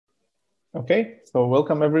Okay, so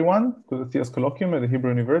welcome everyone to the CS Colloquium at the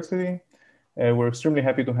Hebrew University. We're extremely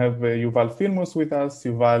happy to have Yuval Filmus with us.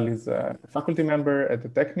 Yuval is a faculty member at the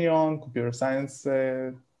Technion Computer Science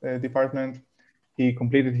department. He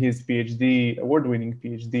completed his PhD, award-winning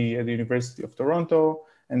PhD at the University of Toronto,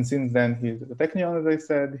 and since then he's at the Technion, as I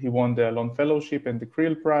said. He won the Alon Fellowship and the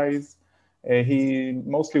Creel Prize. He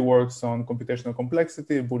mostly works on computational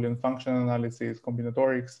complexity, Boolean function analysis,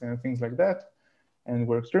 combinatorics, and things like that. And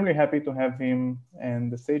we're extremely happy to have him.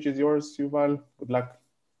 And the stage is yours, Yuval. Good luck.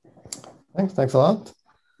 Thanks a lot.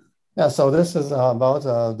 Yeah, so this is about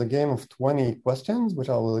the game of 20 questions, which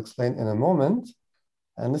I will explain in a moment.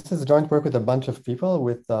 And this is joint work with a bunch of people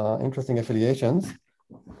with interesting affiliations.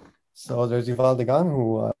 So there's Yuval Dagan,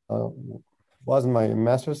 who was my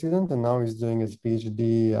master's student, and now he's doing his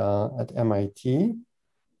PhD at MIT.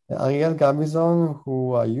 Ariel Gabizon,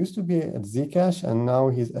 who used to be at Zcash, and now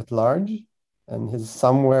he's at large, and he's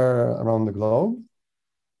somewhere around the globe.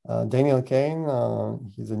 Daniel Kane,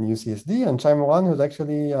 he's in UCSD, and Shay Moran, who's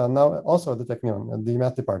actually now also at the Technion, at the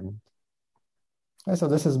math department. Okay, so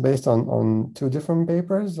this is based on two different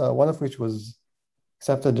papers, one of which was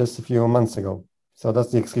accepted just a few months ago. So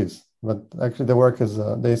that's the excuse. But actually the work is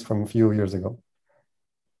dates from a few years ago.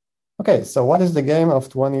 Okay, so what is the game of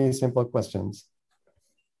 20 simple questions?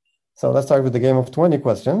 So let's start with the game of 20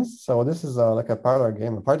 questions. So this is like a parlor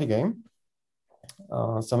game, a party game.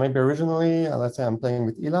 So maybe originally, let's say I'm playing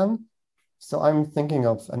with Ilan. So I'm thinking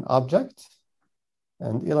of an object,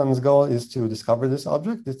 and Ilan's goal is to discover this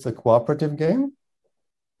object. It's a cooperative game.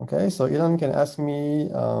 Okay, so Ilan can ask me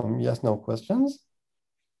yes/no questions.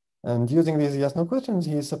 And using these yes/no questions,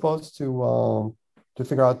 he's supposed to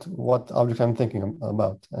figure out what object I'm thinking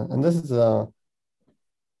about. And this is a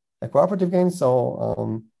cooperative game,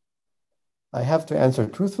 so I have to answer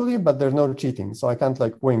truthfully, but there's no cheating. So I can't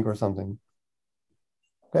like wink or something.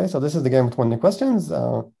 Okay, so this is the game of 20 questions.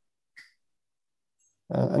 And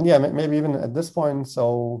yeah, maybe even at this point,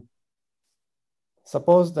 so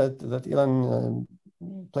suppose that Ilan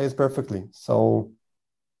plays perfectly. So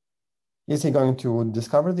is he going to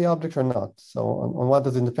discover the object or not? So on what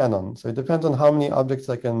does it depend on? So it depends on how many objects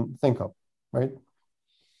I can think of, right?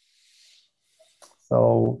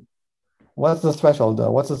 So what's the threshold?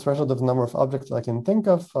 What's the threshold of the number of objects I can think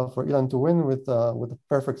of for Ilan to win with a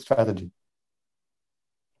perfect strategy?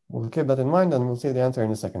 We'll keep that in mind and we'll see the answer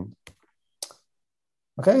in a second.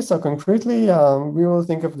 Okay, so concretely, we will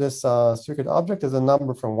think of this circuit object as a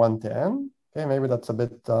number from 1 to n. Okay, maybe that's a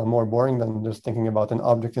bit more boring than just thinking about an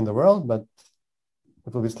object in the world, but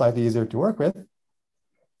it will be slightly easier to work with.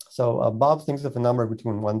 So Bob thinks of a number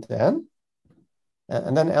between 1 to n.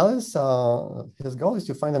 And then Alice, his goal is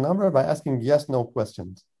to find a number by asking yes/no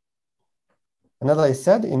questions. And as I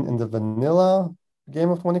said, in the vanilla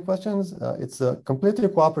game of 20 questions, it's a completely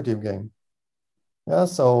cooperative game. Yeah,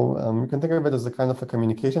 so you can think of it as a kind of a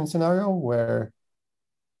communication scenario where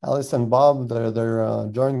Alice and Bob, their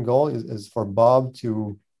joint goal is for Bob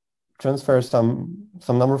to transfer some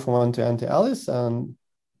number from 1 to n to Alice, and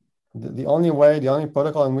the only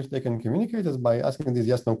protocol in which they can communicate is by asking these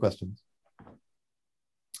yes/no questions.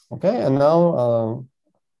 Okay, and now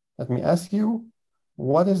let me ask you,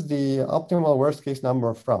 what is the optimal worst case number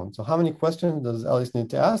of rounds? So how many questions does Alice need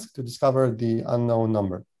to ask to discover the unknown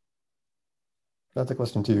number? That's a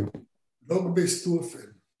question to you. Log base 2 of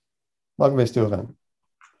n. Log base 2 of n.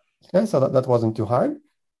 Okay, so that wasn't too hard.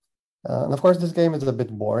 And of course, this game is a bit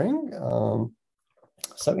boring.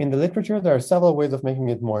 So in the literature, there are several ways of making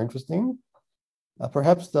it more interesting.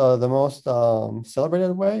 Perhaps the most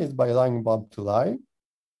celebrated way is by allowing Bob to lie.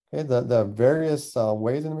 Okay, there are various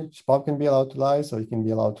ways in which Bob can be allowed to lie. So he can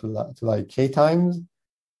be allowed to lie k times,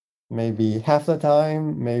 maybe half the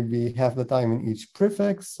time in each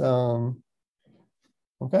prefix.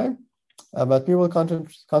 Okay, but we will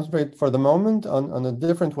concentrate for the moment on a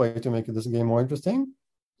different way to make this game more interesting.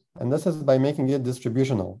 And this is by making it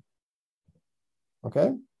distributional.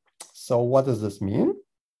 Okay, so what does this mean?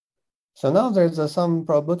 So now there's some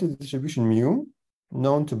probability distribution mu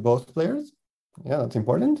known to both players. Yeah, that's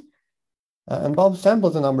important. And Bob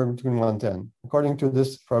samples a number between 1 and 10 according to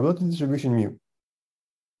this probability distribution mu.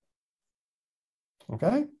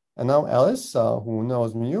 Okay, and now Alice, who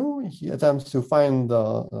knows mu, he attempts to find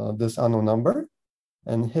this unknown number,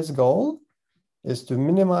 and his goal is to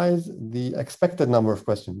minimize the expected number of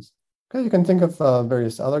questions. Okay, you can think of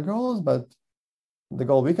various other goals, but the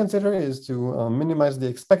goal we consider is to minimize the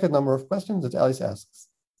expected number of questions that Alice asks.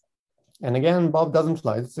 And again, Bob doesn't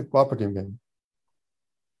lie, it's a cooperative game.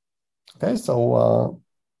 Okay, so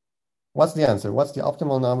what's the answer? What's the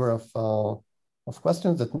optimal number of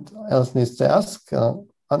questions that Alice needs to ask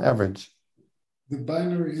on average? The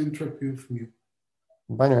binary entropy of mu.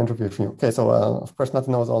 Binary entropy of mu. Okay, so of course,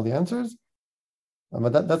 nothing knows all the answers,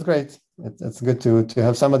 but that's great. It's good to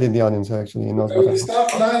have somebody in the audience who actually knows what. Will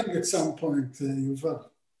start lying at some point, Yuval.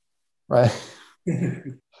 Right.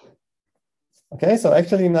 Okay, so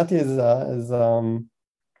actually, Nati is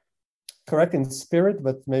correct in spirit,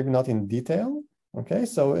 but maybe not in detail. Okay,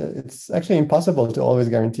 so it's actually impossible to always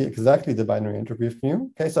guarantee exactly the binary entropy of mu.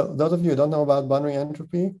 Okay, so those of you who don't know about binary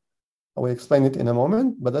entropy, I will explain it in a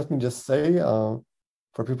moment, but let me just say,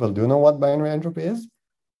 for people who do know what binary entropy is,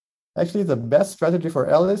 actually the best strategy for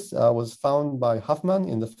Alice was found by Huffman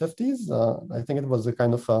in the 50s. I think it was a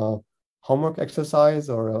kind of homework exercise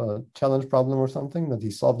or a challenge problem or something that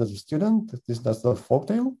he solved as a student. That's the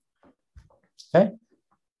folktale. Okay.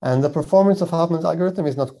 And the performance of Huffman's algorithm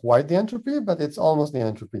is not quite the entropy, but it's almost the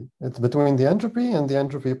entropy. It's between the entropy and the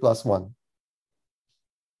entropy plus 1.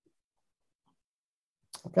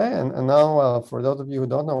 Okay, and now for those of you who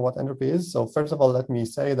don't know what entropy is, so first of all, let me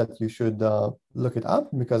say that you should look it up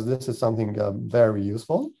because this is something very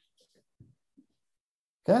useful.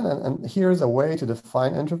 Okay, and here's a way to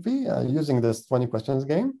define entropy using this 20 questions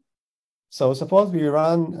game. So suppose we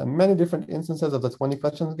run many different instances of the 20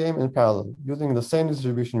 questions game in parallel using the same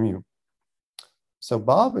distribution mu. So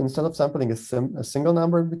Bob, instead of sampling a single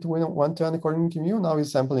number between 1 to n according to mu, now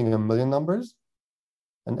he's sampling a million numbers.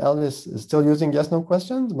 And Alice is still using yes/no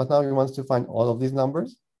questions, but now he wants to find all of these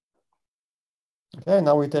numbers. Okay,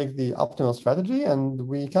 now we take the optimal strategy and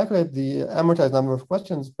we calculate the amortized number of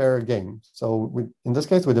questions per game. So in this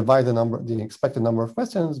case, we divide the expected number of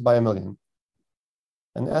questions by a million.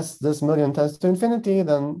 And as this million tends to infinity,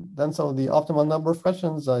 then so the optimal number of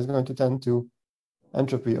questions is going to tend to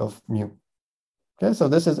entropy of mu. Okay, so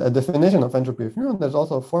this is a definition of entropy of mu, and there's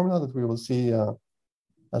also a formula that we will see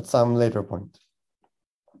at some later point.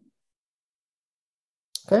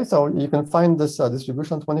 Okay, so you can find this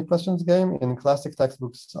distribution 20 questions game in classic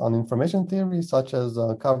textbooks on information theory, such as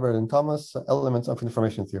Cover and Thomas, Elements of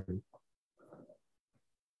Information Theory.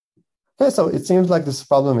 Okay, so it seems like this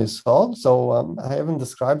problem is solved. So I haven't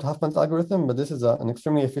described Huffman's algorithm, but this is an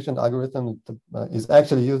extremely efficient algorithm that is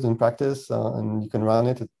actually used in practice, and you can run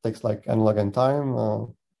it. It takes like n log n time.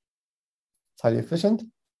 It's highly efficient.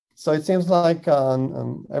 So it seems like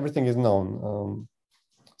everything is known.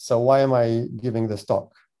 So why am I giving this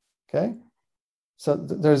talk? Okay, so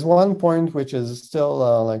there's one point which is still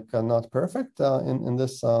not perfect in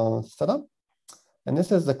this setup, and this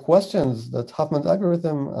is the questions that Huffman's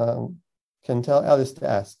algorithm can tell Alice to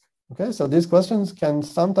ask. Okay, so these questions can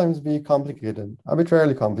sometimes be complicated,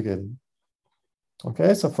 arbitrarily complicated.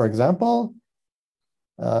 Okay, so for example,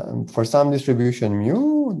 for some distribution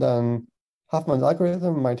mu, then Huffman's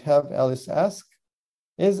algorithm might have Alice ask,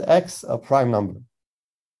 is X a prime number?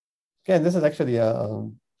 Okay, this is actually a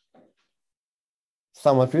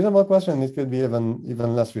somewhat reasonable question. It could be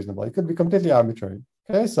even less reasonable. It could be completely arbitrary.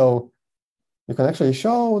 Okay, so you can actually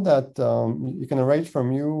show that you can arrange for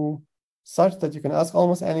mu such that you can ask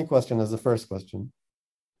almost any question as the first question.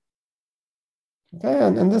 Okay,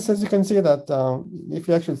 and this, as you can see, that if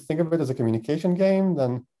you actually think of it as a communication game,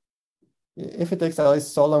 then if it takes at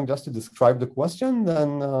least so long just to describe the question,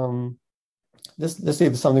 then this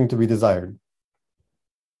leaves something to be desired.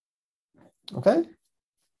 Okay,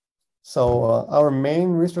 so our main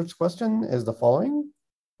research question is the following.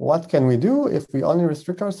 What can we do if we only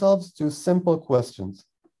restrict ourselves to simple questions?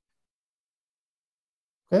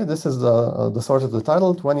 Okay, this is the source of the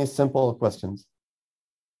title, 20 simple questions.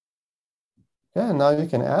 Okay, and now you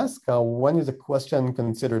can ask, when is a question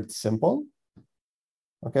considered simple?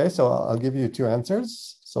 Okay, so I'll give you two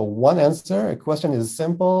answers. So one answer, a question is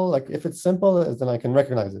simple. Like if it's simple, then I can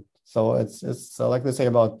recognize it. So it's like they say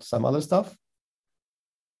about some other stuff.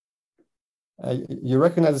 You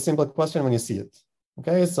recognize a simple question when you see it.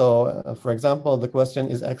 Okay, so for example, the question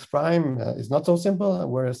is X prime is not so simple,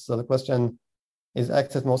 whereas the question is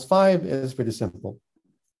X at most 5 is pretty simple.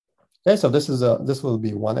 Okay, so this will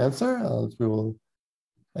be one answer that we will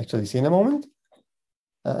actually see in a moment.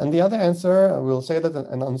 And the other answer, we'll say that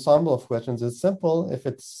an ensemble of questions is simple if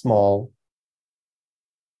it's small.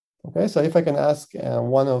 Okay, so if I can ask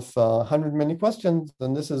one of 100 many questions,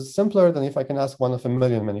 then this is simpler than if I can ask one of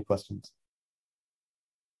 1,000,000 many questions.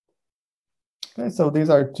 Okay, so these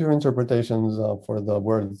are two interpretations for the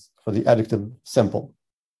words, for the adjective simple.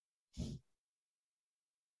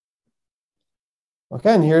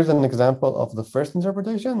 Okay, and here's an example of the first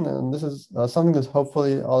interpretation, and this is something that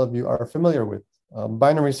hopefully all of you are familiar with,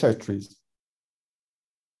 binary search trees.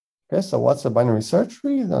 Okay, so what's a binary search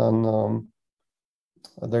tree? Then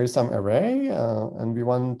there is some array, and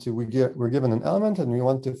we're given an element, and we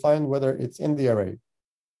want to find whether it's in the array.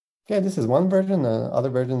 Okay, this is one version. Other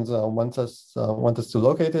versions want us to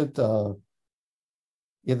locate it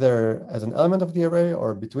either as an element of the array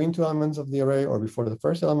or between two elements of the array or before the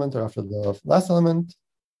first element or after the last element.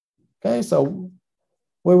 Okay, so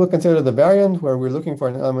we will consider the variant where we're looking for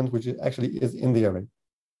an element which actually is in the array.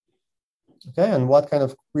 Okay, and what kind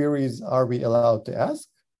of queries are we allowed to ask?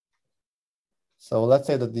 So let's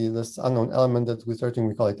say that this unknown element that we're searching,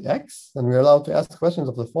 we call it x, and we're allowed to ask questions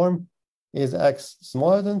of the form, is x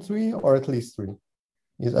smaller than 3 or at least 3?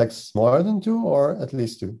 Is x smaller than 2 or at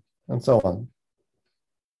least 2? And so on.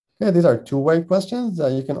 Okay, these are two-way questions.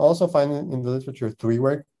 You can also find in the literature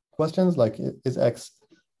three-way questions, like is x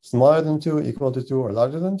smaller than 2, equal to 2, or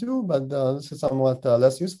larger than 2? But this is somewhat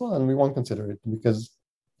less useful, and we won't consider it because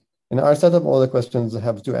in our setup, all the questions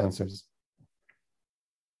have two answers.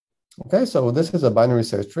 Okay, so this is a binary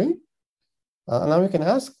search tree. Now we can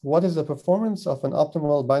ask, what is the performance of an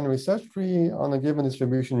optimal binary search tree on a given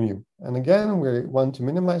distribution mu? And again, we want to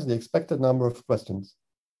minimize the expected number of questions.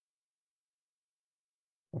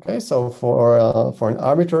 Okay, so for an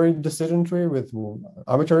arbitrary decision tree with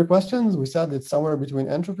arbitrary questions, we said it's somewhere between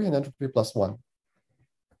entropy and entropy plus 1.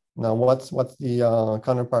 Now, what's the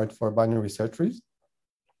counterpart for binary search trees?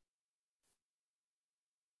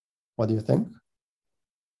 What do you think?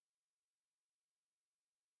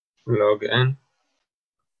 Log n.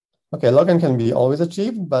 Okay, log n can be always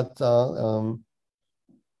achieved, but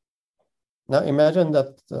now imagine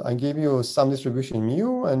that I gave you some distribution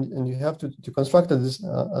mu, and you have to construct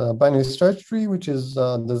a binary search tree, which is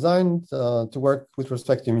designed to work with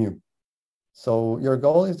respect to mu. So your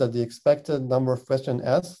goal is that the expected number of questions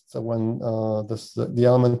asked when the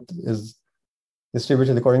element is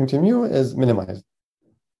distributed according to mu is minimized.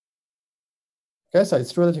 Okay, so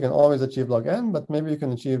it's true that you can always achieve log n, but maybe you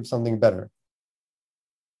can achieve something better.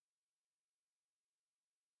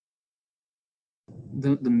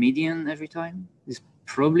 The median every time is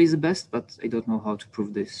probably the best, but I don't know how to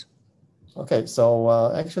prove this. Okay,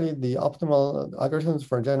 so actually the optimal algorithms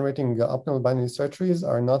for generating optimal binary search trees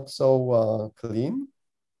are not so clean.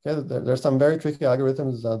 Okay, there's some very tricky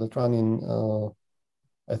algorithms that run in,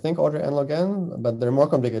 I think, order n log n, but they're more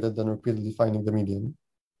complicated than repeatedly finding the median.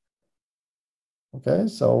 Okay,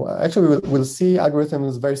 so actually we'll see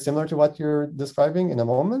algorithms very similar to what you're describing in a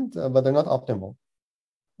moment, but they're not optimal.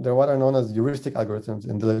 They're what are known as heuristic algorithms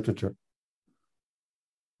in the literature.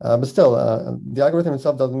 But still, the algorithm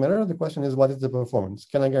itself doesn't matter. The question is, what is the performance?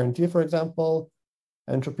 Can I guarantee, for example,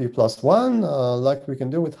 entropy plus 1, like we can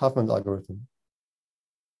do with Huffman's algorithm?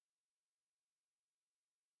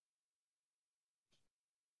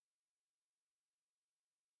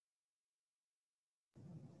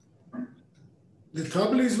 The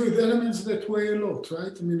trouble is with elements that weigh a lot,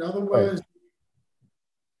 right? I mean, otherwise,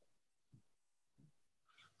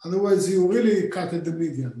 Right. Otherwise you really cut at the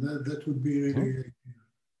median. That would be really.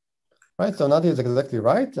 Right, so Nadia is exactly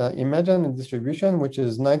right. Imagine a distribution which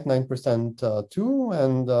is 99% 2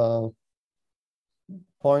 and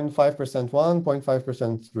 0.5% 1,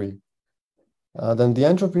 0.5% 3. Then the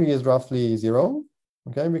entropy is roughly 0,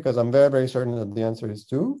 okay, because I'm very, very certain that the answer is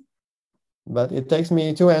 2. But it takes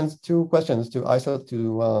me two questions to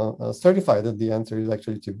certify that the answer is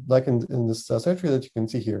actually 2, like in this search tree that you can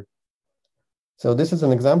see here. So this is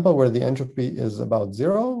an example where the entropy is about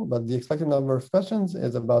 0, but the expected number of questions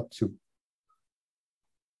is about 2.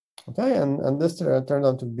 Okay, and this turned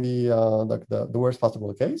out to be like the worst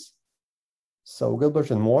possible case. So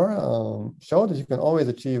Gilbert and Moore showed that you can always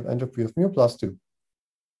achieve entropy of mu plus 2.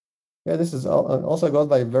 Yeah, this is also goes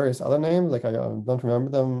by various other names, like I don't remember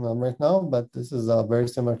them right now, but this is very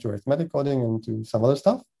similar to arithmetic coding and to some other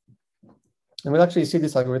stuff. And we'll actually see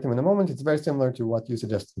this algorithm in a moment. It's very similar to what you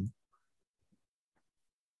suggested.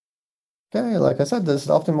 Okay, like I said, this is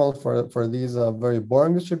optimal for these very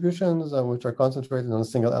boring distributions which are concentrated on a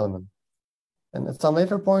single element. And at some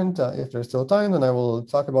later point, if there's still time, then I will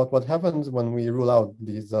talk about what happens when we rule out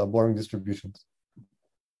these boring distributions.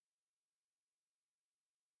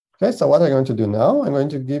 Okay, so what I'm going to do now, I'm going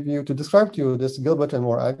to describe to you this Gilbert and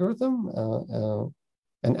Moore algorithm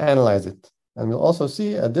and analyze it. And we'll also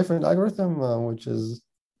see a different algorithm, which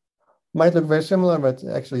might look very similar, but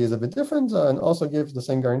actually is a bit different, and also gives the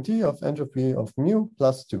same guarantee of entropy of mu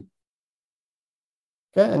plus 2.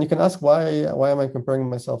 Okay, and you can ask why am I comparing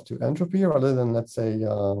myself to entropy rather than, let's say,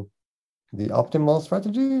 the optimal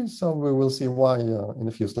strategy? So we will see why in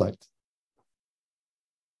a few slides.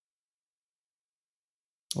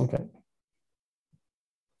 Okay.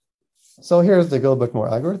 So here's the Gilbert-Moore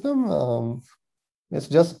algorithm. It's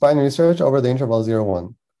just binary search over the interval 0,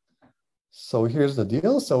 1. So here's the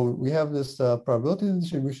deal. So we have this probability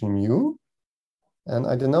distribution mu, And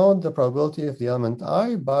I denote the probability of the element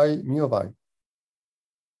I by mu of I.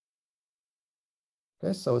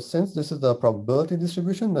 Okay, so since this is the probability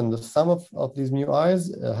distribution, then the sum of these mu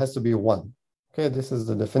i's has to be 1. Okay, this is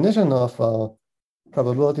the definition of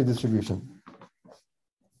probability distribution.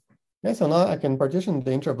 Okay, so now I can partition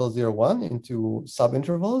the interval 0, 1 into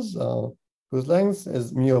subintervals whose length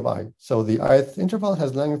is mu of I. So the ith interval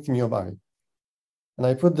has length mu of I. And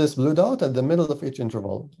I put this blue dot at the middle of each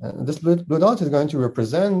interval. And this blue dot is going to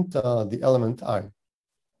represent the element I.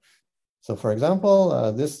 So for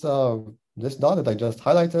example, this dot that I just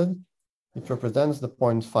highlighted, it represents the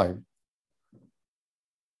point 5.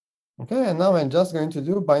 Okay, and now I'm just going to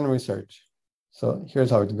do binary search. So here's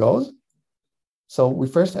how it goes. So we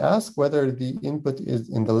first ask whether the input is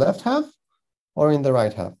in the left half or in the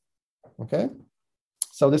right half. Okay,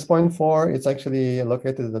 so this point 4, it's actually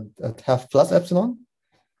located at half plus epsilon.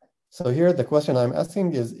 So here the question I'm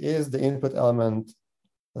asking is the input element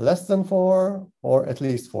less than 4 or at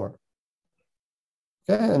least 4?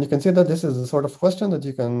 Okay, and you can see that this is the sort of question that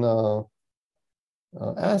you can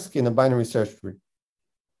ask in a binary search tree.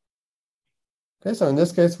 Okay, so in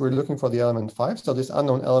this case, we're looking for the element 5. So this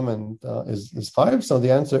unknown element is 5. So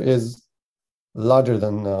the answer is larger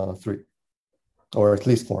than 3, or at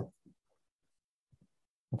least 4.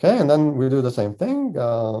 Okay, and then we do the same thing.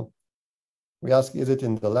 We ask, is it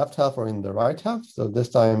in the left half or in the right half? So this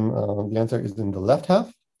time, the answer is in the left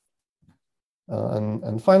half.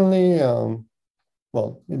 And finally,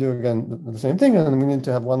 well, we do again the same thing, and we need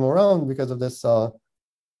to have one more round because of this.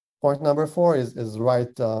 Point number 4 is right,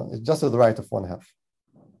 is just to the right of 1/2.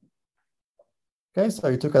 Okay, so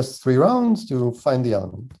it took us 3 rounds to find the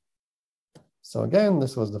element. So again,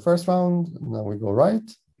 this was the first round. Now we go right.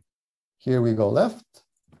 Here we go left,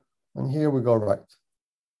 and here we go right.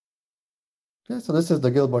 Okay, so this is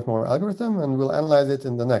the Gilbert-Moore algorithm, and we'll analyze it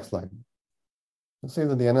in the next slide. You'll see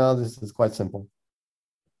that the analysis is quite simple.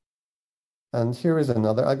 And here is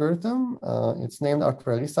another algorithm. It's named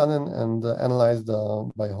after Risanen and analyzed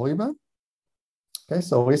by Hoiba. Okay,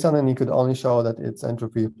 so Risanen, he could only show that it's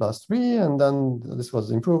entropy plus 3, and then this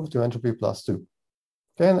was improved to entropy plus 2.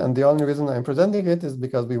 Okay, and the only reason I'm presenting it is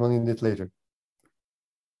because we will need it later.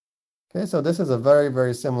 Okay, so this is a very,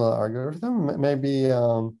 very similar algorithm. Maybe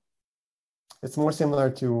it's more similar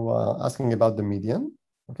to asking about the median.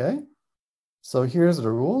 Okay. So here's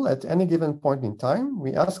the rule. At any given point in time,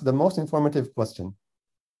 we ask the most informative question.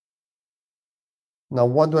 Now,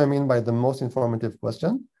 what do I mean by the most informative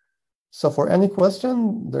question? So for any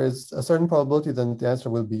question, there's a certain probability that the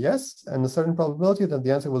answer will be yes, and a certain probability that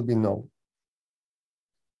the answer will be no.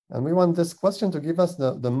 And we want this question to give us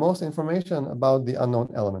the most information about the unknown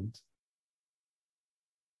element.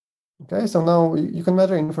 Okay, so now you can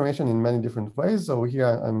measure information in many different ways. So here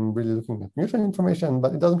I'm really looking at mutual information,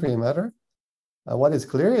 but it doesn't really matter. What is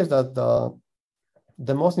clear is that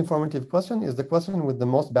the most informative question is the question with the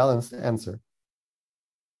most balanced answer.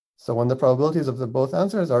 So when the probabilities of the both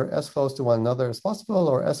answers are as close to one another as possible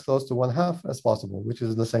or as close to 1/2 as possible, which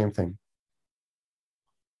is the same thing.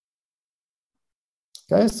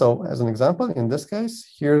 Okay, so as an example, in this case,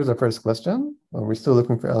 here's the first question. We're still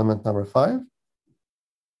looking for element number 5.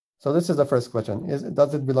 So this is the first question.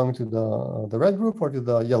 Does it belong to the red group or to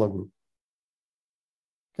the yellow group?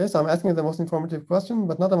 Okay, so I'm asking the most informative question,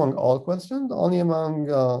 but not among all questions, only among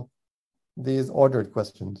these ordered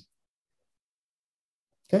questions.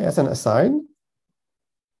 Okay, as an aside,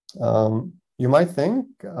 you might think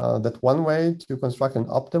that one way to construct an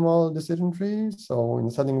optimal decision tree, so in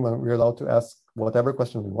a setting where we're allowed to ask whatever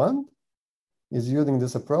question we want, is using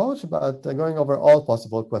this approach, but going over all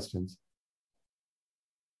possible questions.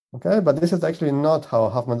 Okay, but this is actually not how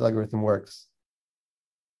Huffman's algorithm works.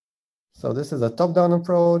 So this is a top-down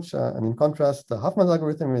approach, and in contrast, the Huffman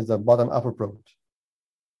algorithm is a bottom-up approach.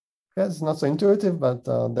 Okay, it's not so intuitive, but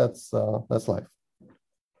that's life.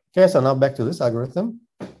 Okay, so now back to this algorithm.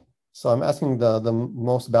 So I'm asking the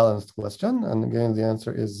most balanced question, and again, the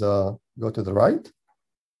answer is go to the right.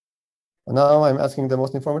 And now I'm asking the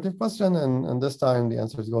most informative question, and this time the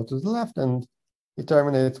answers go to the left, and it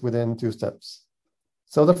terminates within 2 steps.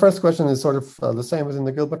 So the first question is sort of the same as in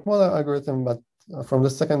the Gilbert-Moore algorithm, but from the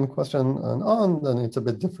second question and on, then it's a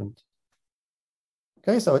bit different.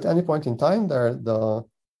 Okay, so at any point in time, there are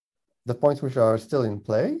the points which are still in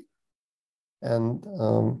play. And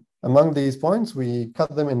among these points, we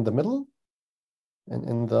cut them in the middle and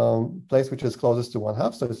in the place which is closest to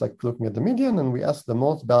 1/2. So it's like looking at the median, and we ask the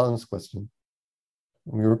most balanced question.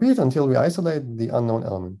 And we repeat until we isolate the unknown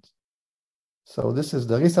element. So this is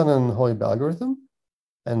the Risanen-Hoibe algorithm.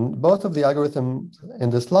 And both of the algorithms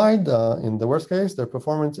in this slide, in the worst case, their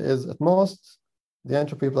performance is at most the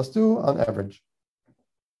entropy plus 2 on average.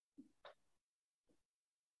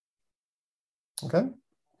 Okay.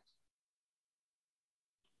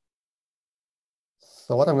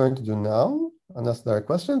 So what I'm going to do now, unless there are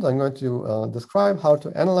questions, I'm going to describe how to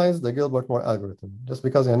analyze the Gilbert-Moore algorithm, just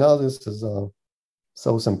because the analysis is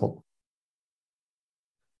so simple.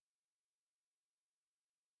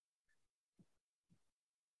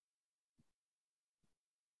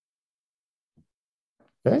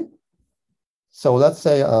 Okay. So let's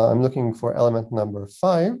say I'm looking for element number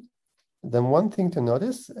 5. Then one thing to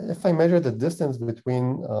notice, if I measure the distance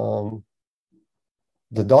between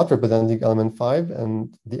the dot representing element 5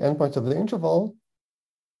 and the endpoints of the interval,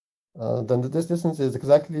 then this distance is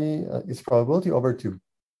exactly its probability over 2.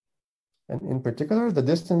 And in particular, the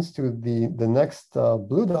distance to the next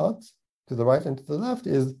blue dot to the right and to the left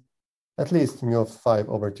is at least mu of 5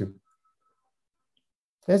 over 2.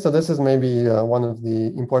 Okay, so this is maybe one of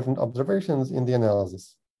the important observations in the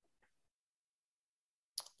analysis.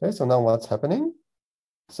 Okay, so now what's happening?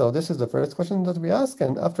 So this is the first question that we ask,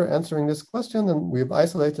 and after answering this question, then we've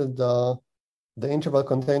isolated the interval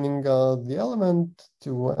containing the element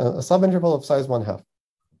to a subinterval of size 1/2.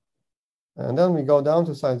 And then we go down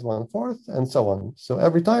to size 1/4 and so on. So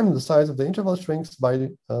every time the size of the interval shrinks by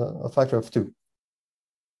a factor of 2.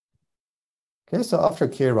 Okay, so after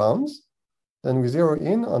k rounds, then we zero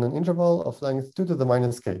in on an interval of length 2 to the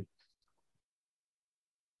minus k.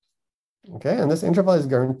 Okay, and this interval is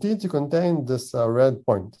guaranteed to contain this red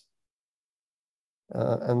point.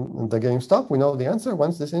 And the game stops, we know the answer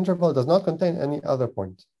once this interval does not contain any other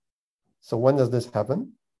point. So when does this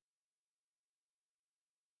happen?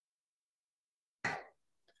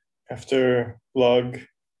 After log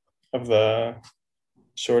of the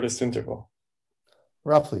shortest interval.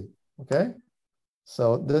 Roughly, okay?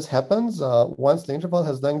 So this happens once the interval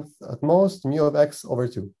has length at most mu of x over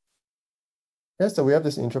 2. Okay, so we have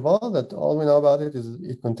this interval that all we know about it is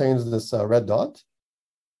it contains this red dot.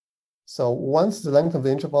 So once the length of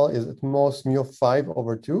the interval is at most mu of 5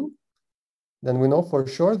 over 2, then we know for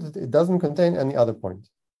sure that it doesn't contain any other point.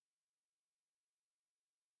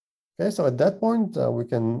 Okay, so at that point, we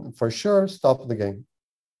can for sure stop the game.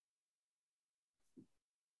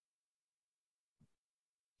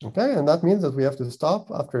 Okay, and that means that we have to stop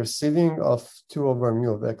after a seeding of 2 over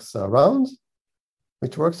mu of x rounds,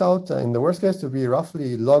 which works out in the worst case to be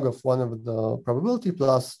roughly log of 1 over the probability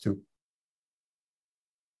plus 2.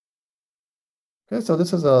 Okay, so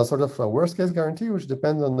this is a sort of a worst case guarantee, which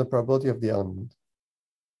depends on the probability of the element.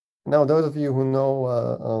 Now, those of you who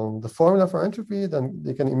know the formula for entropy, then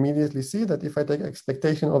they can immediately see that if I take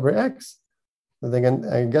expectation over x, then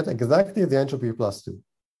I get exactly the entropy plus 2.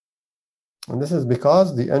 And this is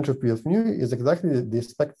because the entropy of mu is exactly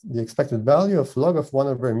the expected value of log of 1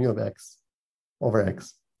 over mu of x over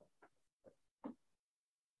x.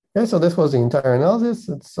 Okay, so this was the entire analysis.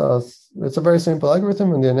 It's a very simple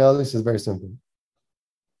algorithm, and the analysis is very simple.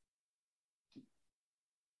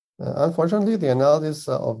 Unfortunately, the analysis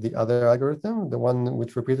of the other algorithm, the one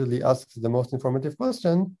which repeatedly asks the most informative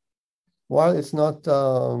question, while it's not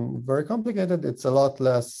very complicated, it's a lot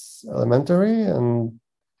less elementary, and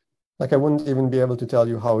like I wouldn't even be able to tell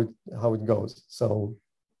you how it goes. So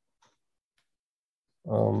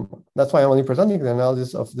that's why I'm only presenting the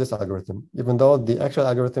analysis of this algorithm, even though the actual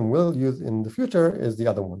algorithm we'll use in the future is the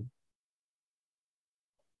other one.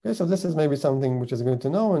 Okay, so this is maybe something which is good to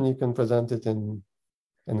know, and you can present it in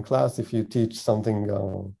class if you teach something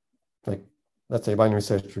like, let's say, binary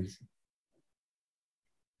search trees.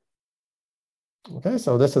 Okay,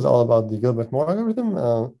 so this is all about the Gilbert-Moore algorithm.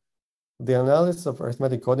 The analysis of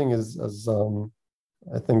arithmetic coding is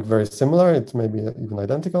I think, very similar. It's maybe even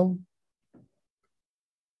identical.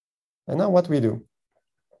 And now what we do,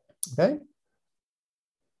 okay?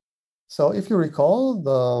 So if you recall,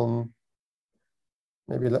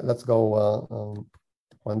 maybe let's go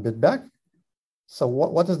one bit back. So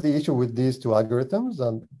what is the issue with these two algorithms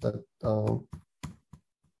that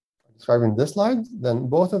described in this slide? Then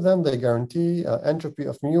both of them, they guarantee entropy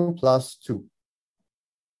of mu plus 2.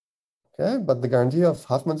 Okay, but the guarantee of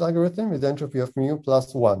Huffman's algorithm is entropy of mu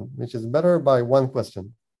plus 1, which is better by 1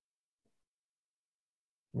 question.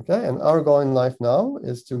 Okay, and our goal in life now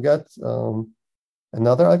is to get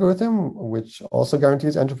another algorithm which also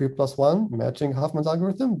guarantees entropy plus 1, matching Huffman's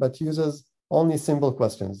algorithm, but uses only simple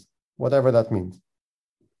questions, whatever that means.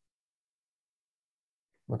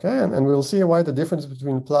 Okay, and we'll see why the difference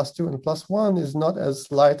between plus 2 and plus 1 is not as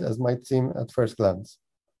slight as might seem at first glance.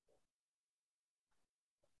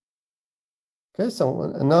 Okay, so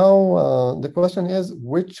now the question is,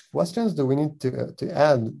 which questions do we need to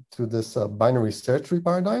add to this binary search tree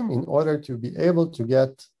paradigm in order to be able to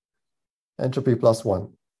get entropy plus 1?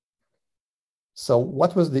 So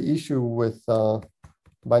what was the issue with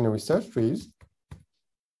binary search trees?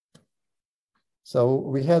 So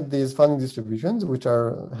we had these funding distributions, which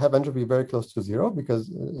have entropy very close to 0, because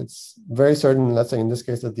it's very certain, let's say in this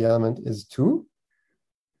case, that the element is 2.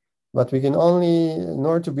 But we can only, in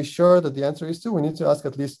order to be sure that the answer is 2, we need to ask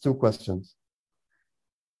at least 2 questions.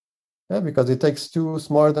 Yeah, because it takes 2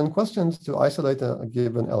 smaller than questions to isolate a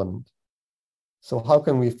given element. So how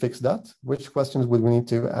can we fix that? Which questions would we need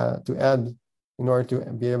to add in order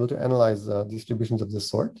to be able to analyze distributions of this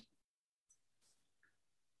sort?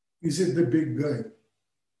 Is it the big guy?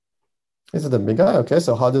 Is it the big guy? Okay,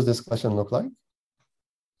 so how does this question look like?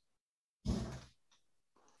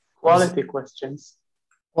 Quality questions.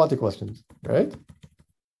 Quality questions, right?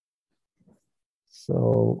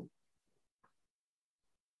 So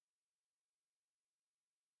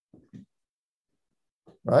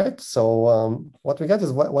right, so what we get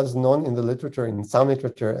is what is known in the literature, in some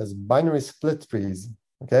literature, as binary split trees,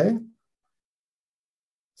 okay?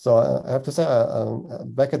 So I have to say,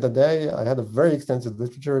 back in the day, I had a very extensive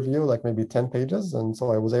literature review, like maybe 10 pages. And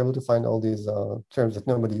so I was able to find all these terms that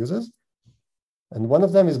nobody uses. And one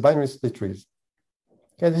of them is binary split trees.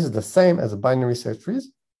 Okay, this is the same as binary search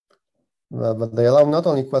trees, but they allow not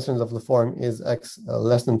only questions of the form is x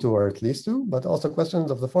less than 2 or at least 2, but also questions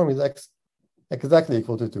of the form is x exactly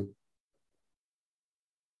equal to 2.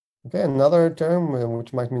 Okay, another term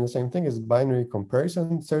which might mean the same thing is binary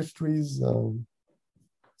comparison search trees.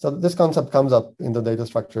 So this concept comes up in the data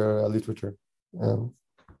structure literature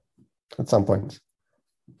at some point.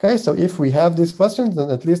 Okay, so if we have these questions, then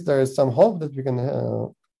at least there is some hope that we can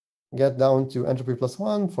get down to entropy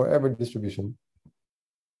 +1 for every distribution.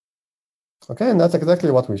 Okay, and that's exactly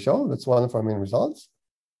what we show. That's one of our main results.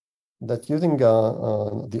 That using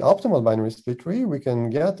the optimal binary split tree, we can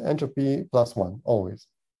get entropy +1 always.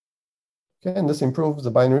 Okay, and this improves the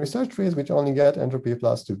binary search trees, which only get entropy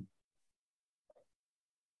 +2.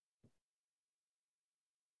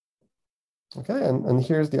 Okay, and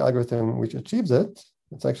here's the algorithm which achieves it.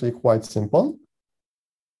 It's actually quite simple.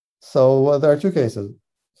 So there are 2 cases.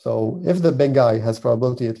 So if the big guy has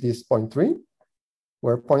probability at least 0.3,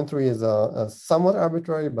 where 0.3 is a somewhat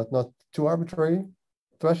arbitrary but not too arbitrary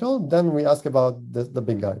threshold, then we ask about the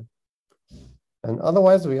big guy. And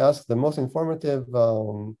otherwise, we ask the most informative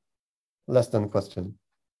less than question.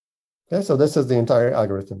 Okay, so this is the entire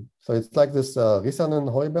algorithm. So it's like this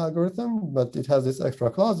Rissanen-Hoibe algorithm, but it has this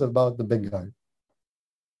extra clause about the big guy.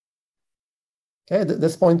 Okay,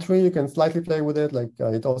 this 0.3, you can slightly play with it. Like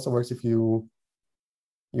it also works if you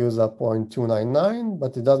use a 0.299,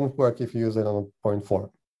 but it doesn't work if you use it on a 0.4.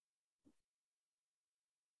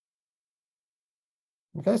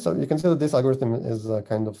 Okay, so you can see that this algorithm is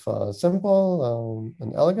kind of simple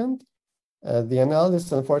and elegant. The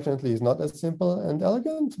analysis, unfortunately, is not as simple and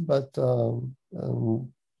elegant, but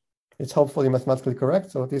it's hopefully mathematically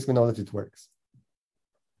correct, so at least we know that it works.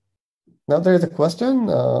 Now there is a question,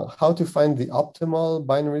 how to find the optimal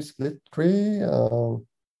binary split tree.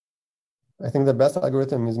 I think the best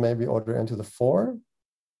algorithm is maybe order n to the 4.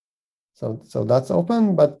 So that's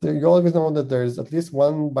open, but you always know that there's at least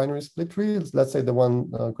one binary split tree. Let's say the one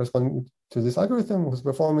corresponding to this algorithm whose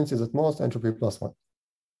performance is at most entropy +1.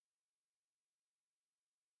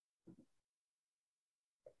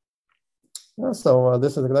 Yeah, so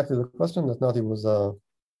this is exactly the question that Nati was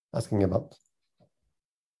asking about.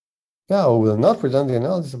 Yeah, we will not present the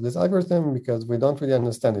analysis of this algorithm because we don't really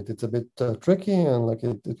understand it. It's a bit tricky and like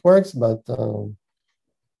it works, but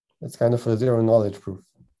it's kind of a zero knowledge proof.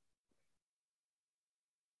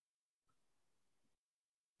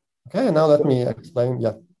 Okay, now let me explain.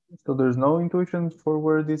 Yeah. So there's no intuition for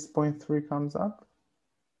where this 0.3 comes up?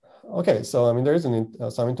 Okay, so I mean, there is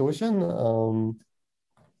some intuition.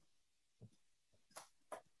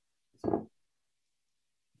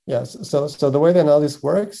 Yes, so the way the analysis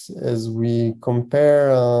works is we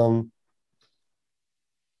compare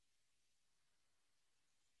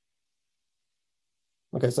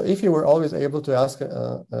okay, so if you were always able to ask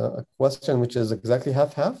a question which is exactly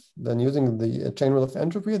half-half, then using the chain rule of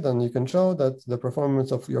entropy, then you can show that the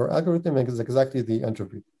performance of your algorithm is exactly the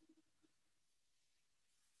entropy.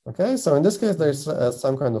 Okay, so in this case, there's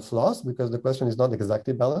some kind of loss because the question is not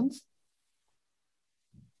exactly balanced.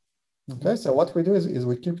 Okay, so what we do is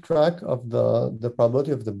we keep track of the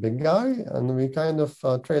probability of the big guy, and we kind of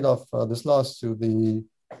trade off this loss to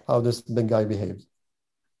how this big guy behaves.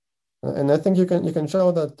 And I think you can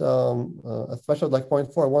show that a threshold like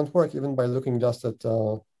 0.4 won't work even by looking just at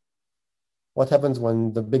what happens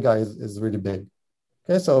when the big guy is really big.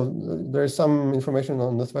 Okay, so there's some information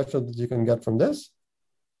on the threshold that you can get from this.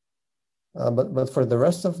 But for the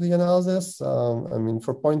rest of the analysis, I mean,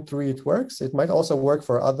 for 0.3 it works. It might also work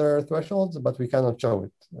for other thresholds, but we cannot show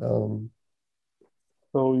it.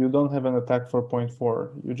 So you don't have an attack for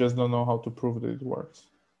 0.4. You just don't know how to prove that it works.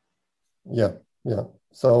 Yeah.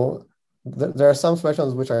 So there are some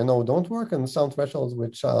thresholds which I know don't work, and some thresholds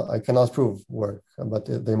which I cannot prove work, but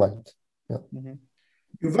they might. Yeah. Mm-hmm.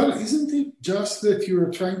 Yuval, isn't it just that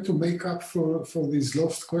you're trying to make up for these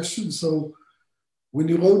lost questions? So when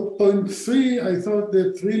you wrote 0.3, I thought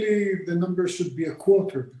that really the number should be a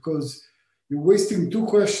quarter, because you're wasting 2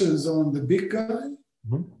 questions on the big guy.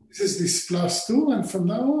 Mm-hmm. This is this +2, and from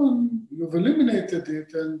now on, you've eliminated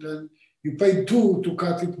it, and you paid 2 to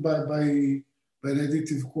cut it by an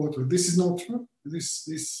additive quarter. This is not true,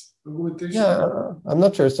 this argumentation? Yeah, I'm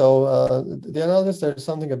not sure. So the analysis, there's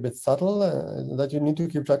something a bit subtle that you need to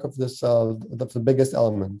keep track of this, the biggest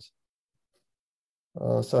element.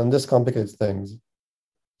 So, and this complicates things.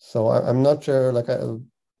 So I'm not sure, like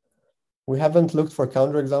we haven't looked for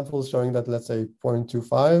counterexamples showing that, let's say,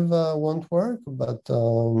 0.25 won't work, but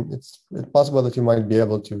it's possible that you might be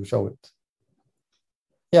able to show it.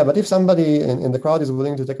 Yeah, but if somebody in the crowd is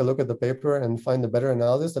willing to take a look at the paper and find a better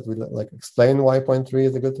analysis that will like explain why 0.3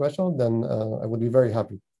 is a good threshold, then I would be very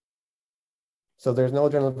happy. So there's no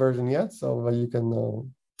general version yet, so you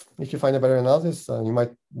can, if you find a better analysis, you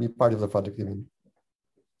might be part of the project even.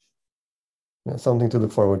 Yeah, something to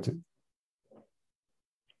look forward to.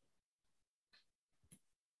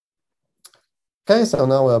 Okay, so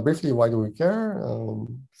now briefly, why do we care?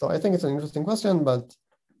 So I think it's an interesting question, but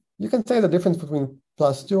you can say the difference between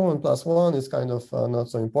 +2 and +1 is kind of not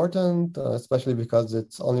so important, especially because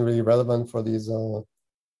it's only really relevant for these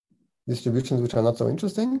distributions which are not so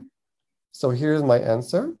interesting. So here's my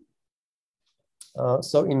answer.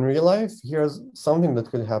 So in real life, here's something that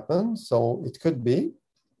could happen. So it could be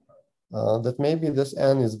that maybe this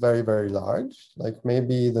n is very, very large. Like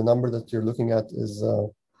maybe the number that you're looking at is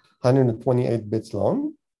 128 bits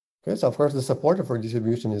long. Okay, so of course the supporter for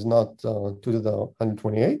distribution is not 2 to the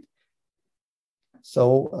 128.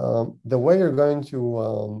 So the way you're going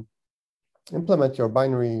to implement your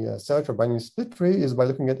binary search or binary split tree is by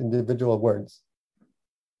looking at individual words.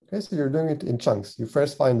 Okay, so you're doing it in chunks. You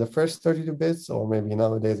first find the first 32 bits, or maybe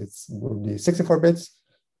nowadays it would be 64 bits,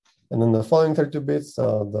 and then the following 32 bits,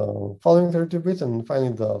 the following 32 bits, and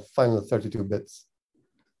finally the final 32 bits.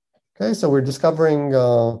 Okay, so we're discovering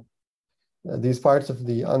these parts of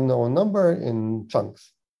the unknown number in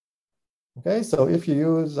chunks. Okay, so if you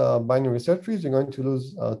use binary search trees, you're going to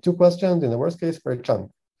lose 2 questions in the worst case per chunk.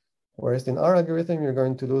 Whereas in our algorithm, you're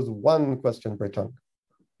going to lose 1 question per chunk.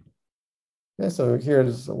 Okay, so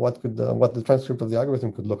here's what the transcript of the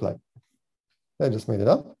algorithm could look like. I just made it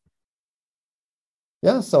up.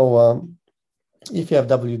 Yeah, so if you have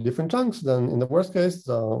W different chunks, then in the worst case,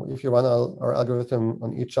 if you run our algorithm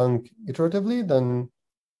on each chunk iteratively, then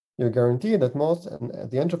you're guaranteed at most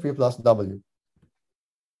the entropy plus W.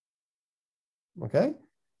 Okay,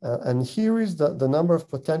 and here is the number of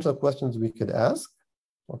potential questions we could ask.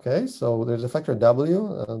 Okay, so there's a factor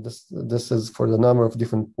W. This is for the number of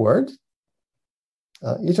different words.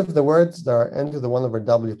 Each of the words, there are n to the 1 over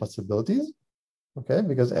W possibilities. Okay,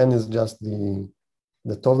 because n is just the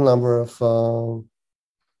total number of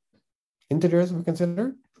integers we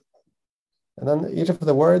consider. And then each of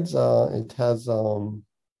the words, it has,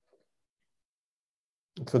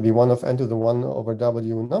 it could be 1 of n to the 1 over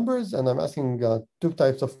W numbers. And I'm asking 2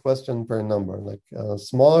 types of question per number, like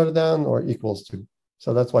smaller than or equals to.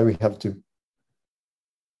 So that's why we have 2.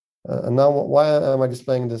 And now why am I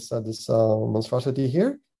displaying this monstrosity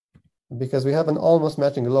here? Because we have an almost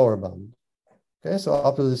matching lower bound. Okay, so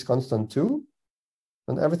up to this constant 2.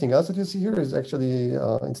 And everything else that you see here is actually,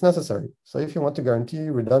 it's necessary. So if you want to guarantee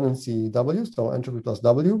redundancy W, so entropy plus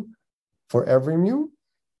W for every mu,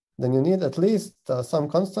 then you need at least some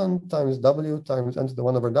constant times W times n to the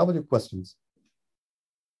 1 over W questions.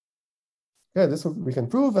 Okay, this we can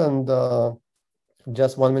prove. And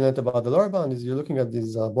just 1 minute about the lower bound is you're looking at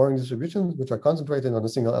these boring distributions, which are concentrated on a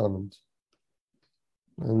single element.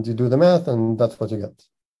 And you do the math, and that's what you get.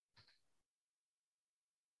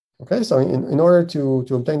 Okay, so in order to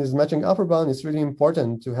obtain this matching upper bound, it's really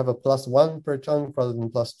important to have a +1 per chunk rather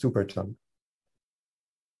than +2 per chunk.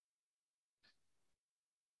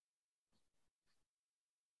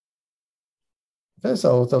 Okay,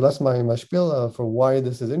 so that's my spiel for why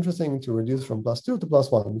this is interesting to reduce from +2 to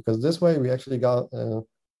 +1, because this way we actually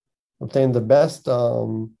obtain the best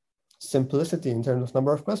simplicity in terms of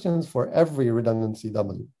number of questions for every redundancy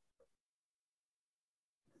W.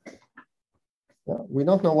 Yeah, we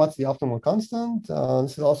don't know what's the optimal constant.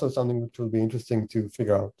 This is also something which will be interesting to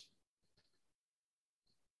figure out.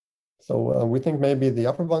 So we think maybe the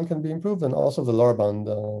upper bound can be improved and also the lower bound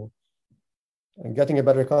And getting a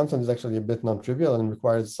better constant is actually a bit non-trivial and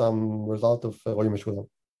requires some result of Roy-Meshulam.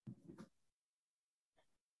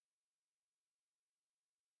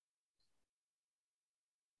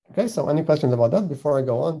 Okay, so any questions about that before I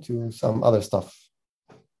go on to some other stuff?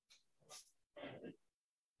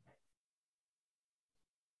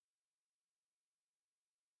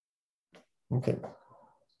 Okay.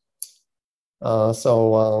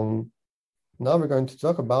 Now we're going to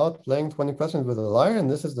talk about playing 20 questions with a lyre, and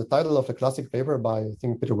this is the title of a classic paper by, I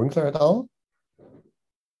think, Peter Winkler et al.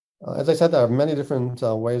 As I said, there are many different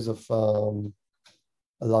ways of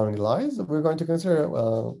allowing lies. We're going to consider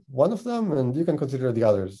one of them, and you can consider the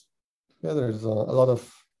others. Yeah, there's a lot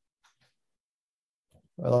of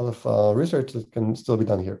research that can still be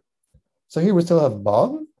done here. So here we still have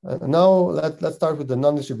Bob. Now let's start with the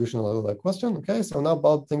non-distributional question. Okay, so now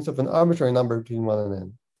Bob thinks of an arbitrary number between 1 and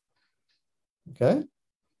n. Okay,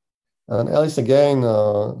 and Alice again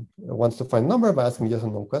wants to find a number by asking yes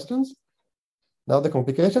and no questions. Now the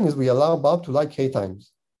complication is we allow Bob to lie k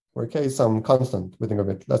times, where k is some constant we think of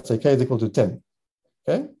it. Let's say k is equal to 10.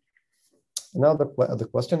 Okay, now the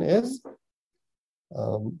question is,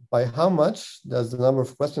 by how much does the number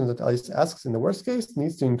of questions that Alice asks in the worst case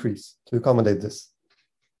needs to increase to accommodate this?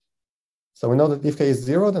 So we know that if k is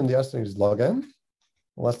 0, then the answer is log n.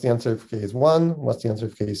 What's the answer if k is 1? What's the answer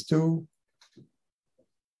if k is 2?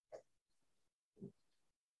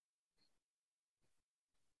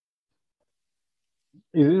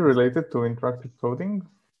 Is it related to interactive coding?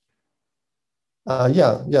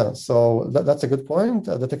 Yeah. So that's a good point.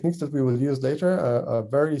 The techniques that we will use later are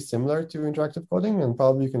very similar to interactive coding, and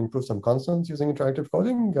probably you can improve some constants using interactive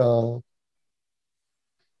coding.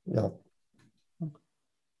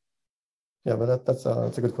 Yeah, but that's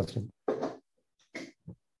a good question.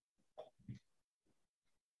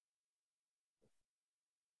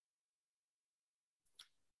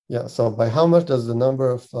 Yeah, so by how much does the number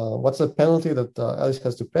of, what's the penalty that Alice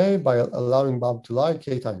has to pay by allowing Bob to lie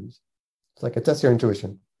k times? It's like a test your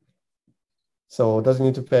intuition. So does he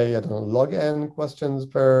need to pay, I don't know, log n questions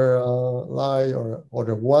per lie, or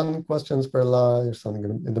order 1 questions per lie, or something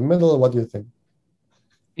in the middle? What do you think?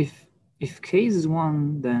 If k is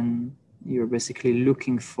 1, then you're basically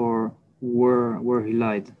looking for where he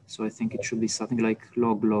lied. So I think it should be something like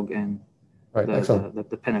log n, right,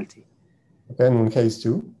 the penalty. Okay, and in case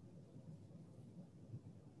 2?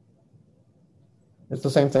 It's the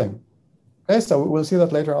same thing. Okay, so we'll see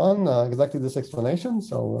that later on, exactly this explanation.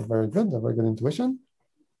 So very good, a very good intuition.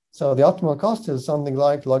 So the optimal cost is something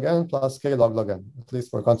like log n plus k log n, at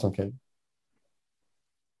least for constant k.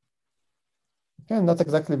 Okay, and that's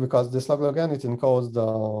exactly because this log n, it encodes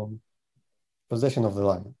the position of the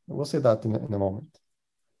line. We'll see that in a moment.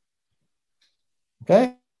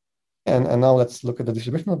 Okay, and now let's look at the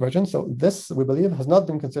distributional version. So this, we believe, has not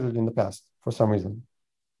been considered in the past for some reason.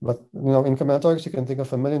 But in combinatorics, you can think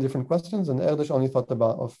of a million different questions, and Erdős only thought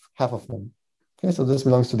of half of them. Okay, so this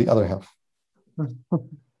belongs to the other half.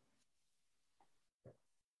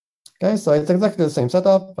 Okay, so it's exactly the same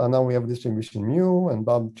setup. And now we have distribution mu, and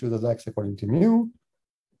Bob chooses x according to mu.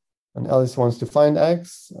 And Alice wants to find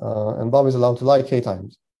x, and Bob is allowed to lie k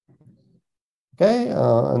times. Okay,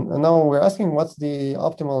 and now we're asking what's the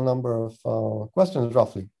optimal number of questions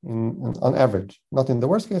roughly on average, not in the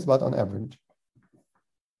worst case, but on average.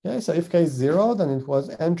 Okay, so if k is 0, then it was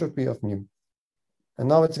entropy of mu. And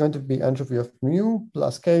now it's going to be entropy of mu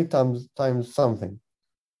plus k times something.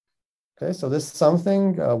 Okay, so this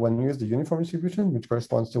something, when we use the uniform distribution, which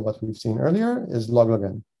corresponds to what we've seen earlier, is log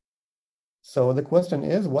n. So the question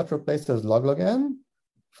is, what replaces log n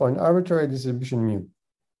for an arbitrary distribution mu?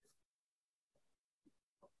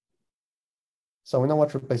 So we know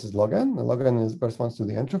what replaces log n. Log n corresponds to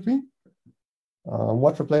the entropy.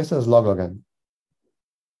 What replaces log n?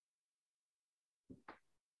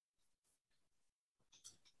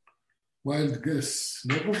 Wild guess.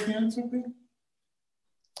 What was the entropy?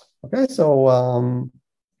 Okay, so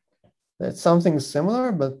it's something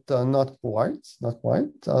similar, but not quite.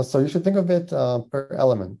 So you should think of it per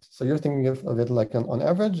element. So you're thinking of it like on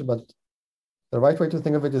average, but the right way to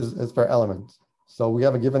think of it is per element. So we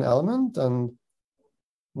have a given element, and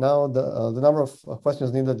now the number of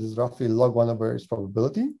questions needed is roughly log 1 over its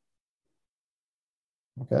probability.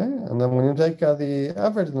 Okay, and then when you take the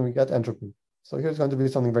average, then we get entropy. So here's going to be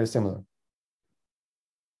something very similar.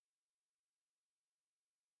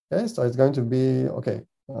 Okay, so it's going to be,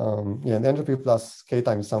 the entropy plus k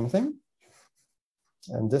times something.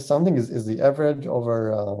 And this something is the average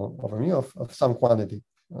over mu of some quantity.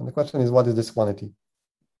 And the question is, what is this quantity?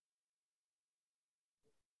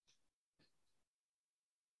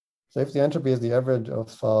 So if the entropy is the average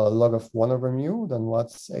of log of 1 over mu, then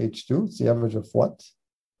what's H2? It's the average of what?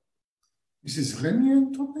 This is Renyi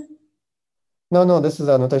entropy? No, this is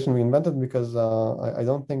a notation we invented because I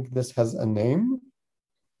don't think this has a name.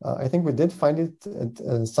 I think we did find it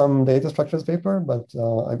at some data structures paper, but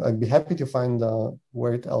I'd be happy to find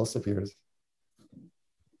where it else appears.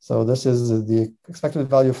 So this is the expected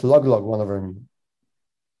value of log 1 over mu.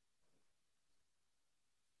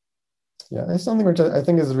 Yeah, it's something which I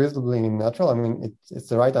think is reasonably natural. I mean, it's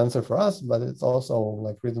the right answer for us, but it's also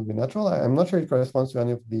like reasonably natural. I'm not sure it corresponds to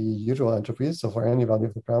any of the usual entropies, so for any value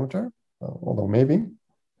of the parameter, although maybe.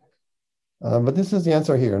 But this is the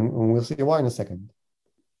answer here, and we'll see why in a second.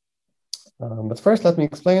 But first, let me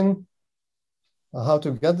explain how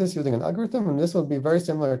to get this using an algorithm, and this will be very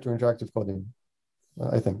similar to interactive coding,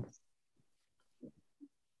 I think.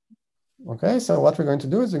 Okay, so what we're going to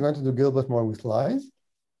do is we're going to do Gilbert-Moore with lies.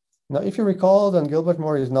 Now, if you recall, then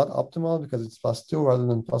Gilbert-Moore is not optimal because it's +2 rather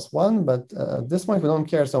than +1, but at this point, we don't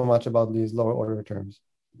care so much about these lower order terms.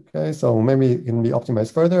 Okay, so maybe it can be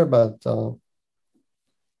optimized further, but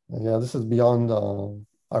yeah, this is beyond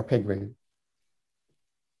our pay grade.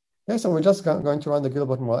 Okay, so we're just going to run the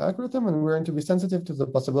Gilbert-Moore algorithm, and we're going to be sensitive to the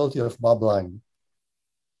possibility of Bob lying.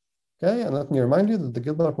 Okay, and let me remind you that the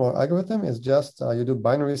Gilbert-Moore algorithm is just you do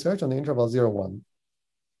binary search on the interval 0, 1.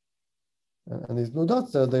 And these blue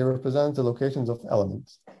dots, they represent the locations of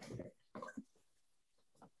elements.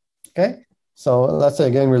 Okay, so let's say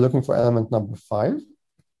again, we're looking for element number 5.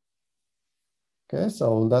 Okay,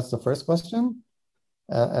 so that's the first question.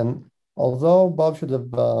 And although Bob should have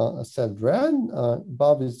said red,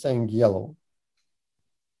 Bob is saying yellow.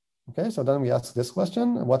 Okay, so then we ask this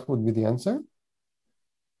question, what would be the answer?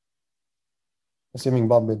 Assuming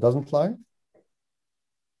Bob doesn't lie.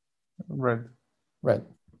 Red. Red.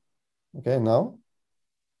 Okay, now?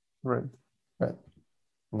 Red. Red.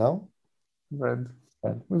 Now? Red.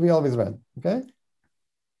 Red. Will be always red, okay?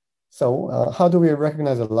 So how do we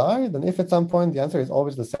recognize a lie? Then if at some point the answer is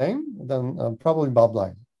always the same, then probably Bob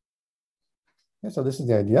lied. Okay, so this is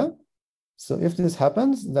the idea. So if this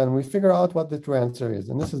happens, then we figure out what the true answer is.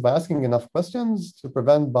 And this is by asking enough questions to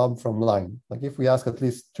prevent Bob from lying. Like if we ask at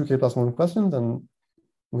least 2k+1 questions, then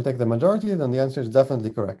we take the majority, then the answer is definitely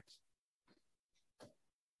correct.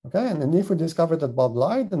 Okay, and then if we discover that Bob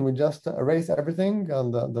lied, then we just erase everything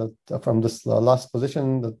from this last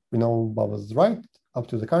position that we know Bob was right up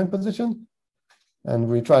to the current position, and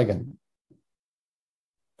we try again.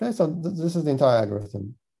 Okay, so this is the entire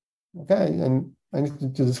algorithm. Okay, and I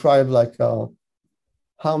need to describe like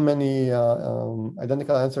how many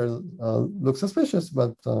identical answers look suspicious,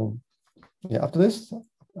 but yeah, up to this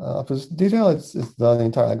detail, it's the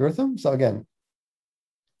entire algorithm. So again,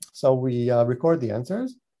 so we record the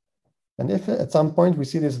answers. And if at some point we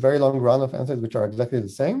see this very long run of answers which are exactly the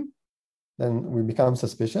same, then we become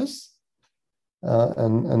suspicious.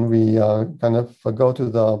 And we kind of go to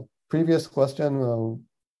the previous question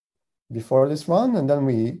before this run. And then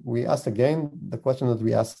we ask again the question that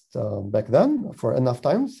we asked back then for enough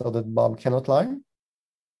time so that Bob cannot lie.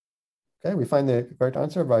 Okay, we find the correct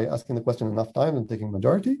answer by asking the question enough time and taking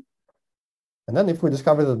majority. And then if we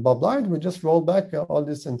discover that Bob lied, we just roll back all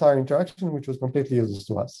this entire interaction, which was completely useless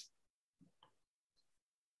to us.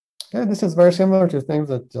 Okay, this is very similar to things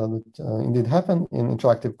that indeed happen in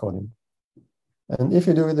interactive coding. And if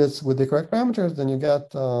you do this with the correct parameters, then you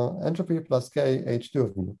get entropy plus k H2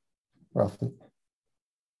 of mu, roughly.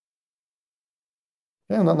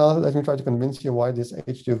 Okay, now let me try to convince you why this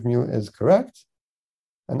H2 of mu is correct.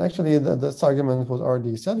 And actually, this argument was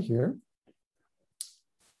already said here.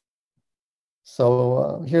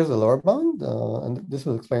 So here's the lower bound, and this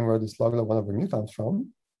will explain where this log 1 over mu comes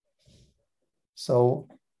from. So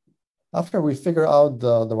after we figure out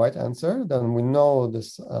the right answer, then we know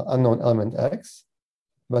this unknown element x.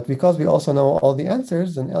 But because we also know all the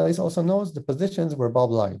answers, then Alice also knows the positions where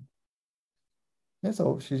Bob lied. Okay,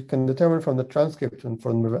 so she can determine from the transcript and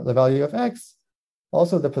from the value of x,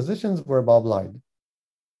 also the positions where Bob lied.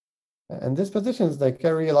 And these positions, they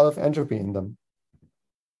carry a lot of entropy in them.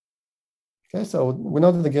 Okay, so we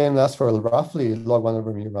know that the game lasts for roughly log 1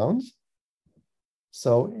 over mu rounds.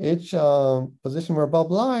 So each position where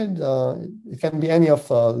Bob lied, it can be any of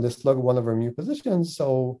this log 1 over mu positions.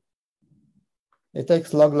 So it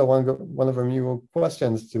takes log 1 over mu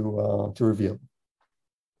questions to reveal.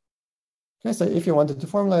 Okay, so if you wanted to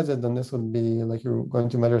formalize it, then this would be like you're going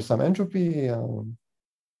to measure some entropy,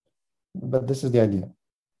 but this is the idea.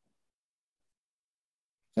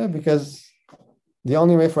 Okay, because the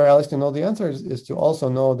only way for Alice to know the answers is to also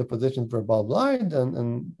know the positions where Bob lied,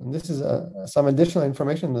 and this is some additional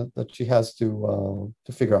information that she has to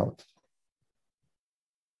figure out.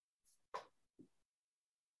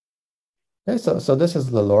 Okay, so this is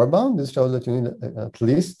the lower bound. This shows that you need at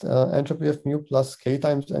least entropy of mu plus k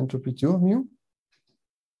times entropy 2 of mu.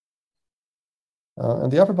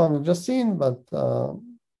 And the upper bound we've just seen, but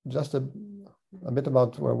just a bit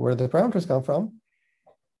about where the parameters come from.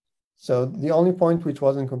 So the only point which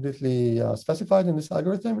wasn't completely specified in this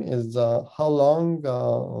algorithm is how long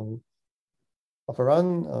of a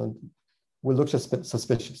run will look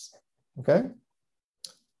suspicious. Okay.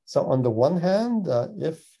 So on the one hand,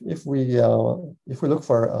 if we look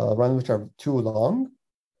for runs which are too long,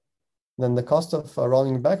 then the cost of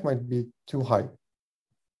rolling back might be too high.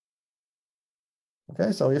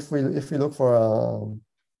 Okay, so if we look for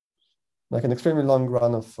like an extremely long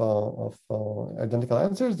run of identical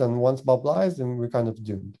answers, then once Bob lies, then we're kind of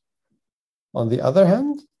doomed. On the other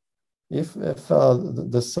hand, if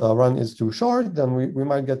this run is too short, then we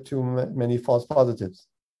might get too many false positives.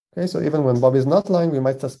 Okay, so even when Bob is not lying, we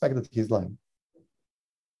might suspect that he's lying.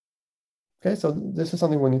 Okay, so this is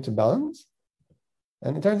something we need to balance.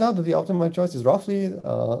 And it turns out that the optimal choice is roughly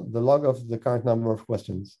the log of the current number of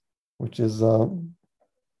questions, which is,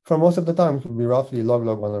 for most of the time, it will be roughly log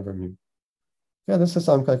 1 over mu. Yeah, this is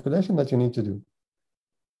some calculation that you need to do.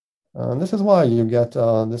 And this is why you get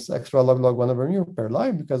this extra log 1 over mu per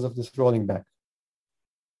lie because of this rolling back.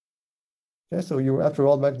 Okay, so you have to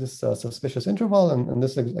roll back this suspicious interval, and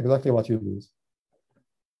this is exactly what you lose.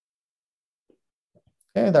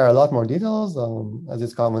 Okay, there are a lot more details, as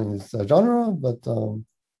is common in this genre, but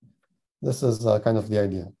this is kind of the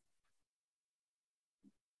idea.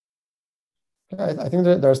 Okay, I think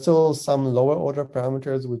there are still some lower order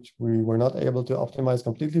parameters which we were not able to optimize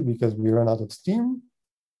completely because we ran out of steam.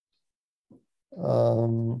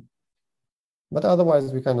 But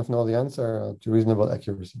otherwise, we kind of know the answer to reasonable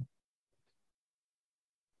accuracy.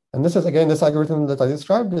 And this is, again, this algorithm that I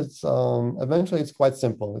described, it's eventually it's quite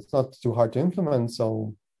simple. It's not too hard to implement.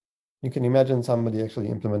 So you can imagine somebody actually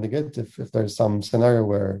implementing it if there's some scenario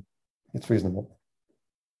where it's reasonable.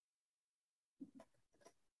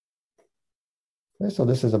 Okay, so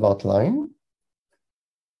this is about line.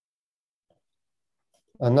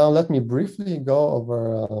 And now let me briefly go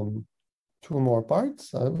over two more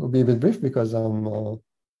parts. I will be a bit brief because I'm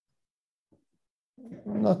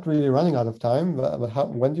not really running out of time, but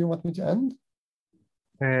when do you want me to end?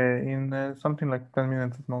 In something like 10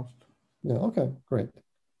 minutes at most. Yeah, okay, great.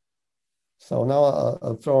 So now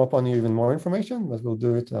I'll throw upon you even more information, but we'll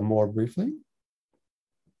do it more briefly.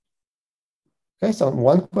 Okay, so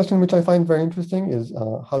one question which I find very interesting is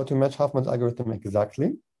how to match Huffman's algorithm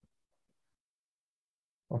exactly.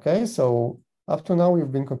 Okay, so up to now,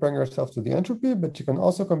 we've been comparing ourselves to the entropy, but you can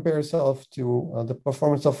also compare yourself to the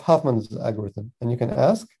performance of Huffman's algorithm. And you can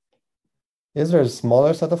ask, is there a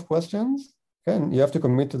smaller set of questions? Okay, and you have to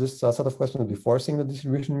commit to this set of questions before seeing the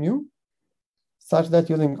distribution mu, such that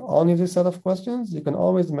using only this set of questions, you can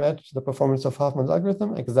always match the performance of Huffman's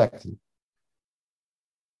algorithm exactly.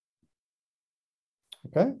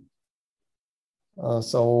 Okay,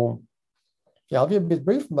 so yeah, I'll be a bit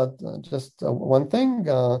brief, but just one thing.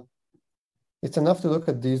 It's enough to look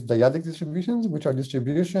at these dyadic distributions, which are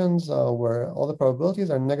distributions where all the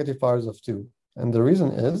probabilities are negative powers of 2. And the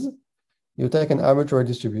reason is you take an arbitrary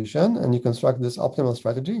distribution and you construct this optimal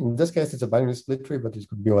strategy. In this case, it's a binary split tree, but it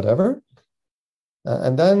could be whatever.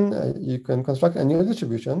 And then you can construct a new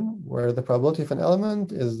distribution where the probability of an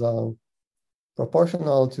element is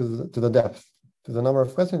proportional to the depth, to the number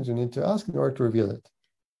of questions you need to ask in order to reveal it.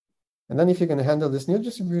 And then if you can handle this new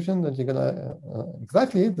distribution that you're gonna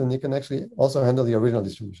exactly, then you can actually also handle the original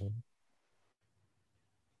distribution.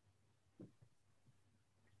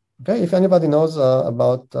 Okay, if anybody knows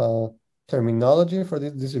about terminology for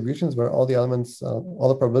these distributions where all the elements, all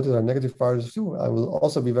the probabilities are negative powers of 2, I will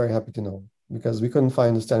also be very happy to know because we couldn't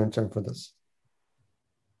find a standard term for this.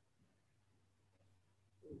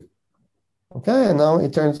 Okay, and now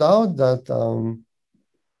it turns out that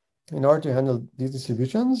in order to handle these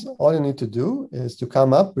distributions, all you need to do is to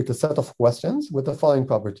come up with a set of questions with the following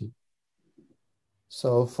property.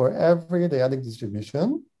 So for every dyadic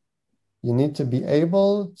distribution, you need to be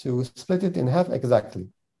able to split it in half exactly.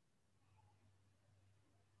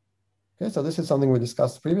 Okay, so this is something we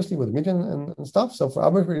discussed previously with median and stuff. So for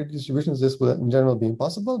arbitrary distributions, this will in general be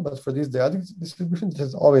impossible, but for these dyadic distributions, it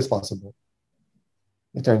is always possible,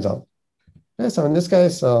 it turns out. Okay, so in this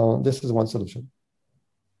case, this is one solution.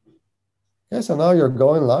 Okay, so now your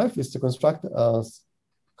goal in life is to construct a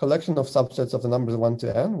collection of subsets of the numbers 1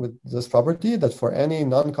 to n with this property that for any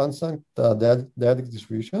non-constant dyadic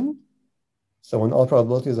distribution, so when all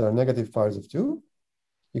probabilities are negative powers of 2,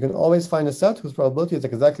 you can always find a set whose probability is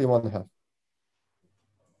exactly 1/2.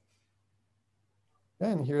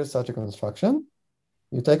 Okay, and here is such a construction.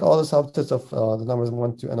 You take all the subsets of the numbers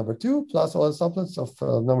 1 to n over 2 plus all the subsets of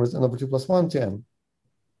numbers n over 2 plus 1 to n.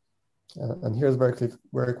 And here's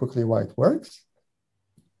very quickly why it works.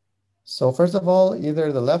 So first of all,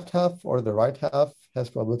 either the left half or the right half has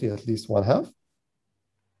probability at least 1/2.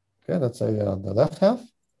 Okay, let's say the left half.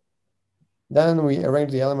 Then we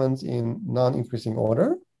arrange the elements in non-increasing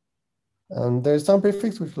order. And there's some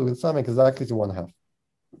prefix which will sum exactly to 1/2.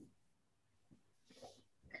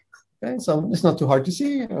 Okay, so it's not too hard to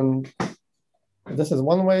see. And this is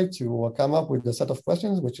one way to come up with a set of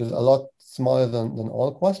questions, which is a lot smaller than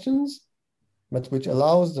all questions, but which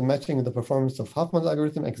allows the matching the performance of Huffman's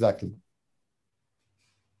algorithm exactly.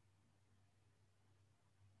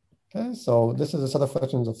 Okay, so this is a set of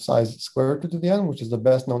questions of size square root to the n, which is the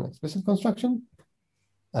best known explicit construction.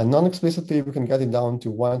 And non-explicitly, we can get it down to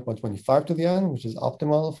 1.25 to the n, which is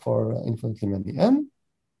optimal for infinitely many n.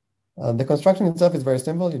 The construction itself is very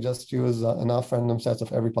simple. You just choose enough random sets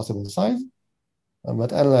of every possible size.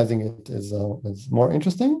 But analyzing it is more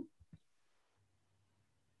interesting.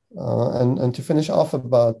 And to finish off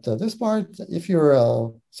about this part, if you're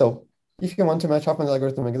if you want to match Huffman's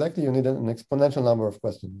algorithm exactly, you need an exponential number of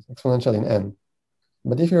questions, exponential in n.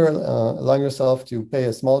 But if you're allowing yourself to pay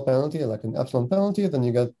a small penalty, like an epsilon penalty, then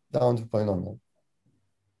you get down to polynomial.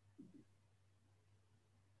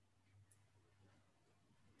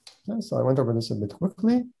 Okay, so I went over this a bit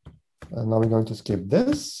quickly. And now we're going to skip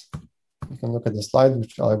this. You can look at the slides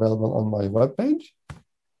which are available on my webpage.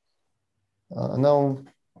 And now,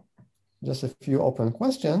 just a few open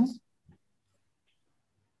questions.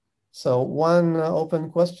 So one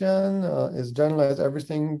open question is generalize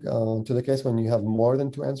everything to the case when you have more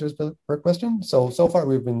than 2 answers per question. So far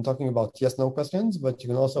we've been talking about yes/no questions, but you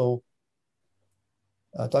can also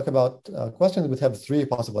talk about questions which have 3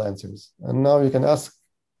 possible answers. And now you can ask,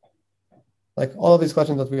 like all of these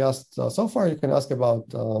questions that we asked so far, you can ask about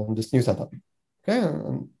this new setup. Okay,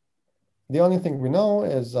 and the only thing we know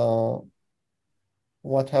is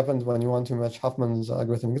what happens when you want to match Huffman's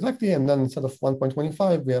algorithm exactly, and then instead of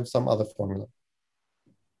 1.25, we have some other formula.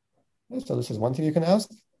 Okay, so this is one thing you can ask.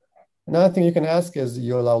 Another thing you can ask is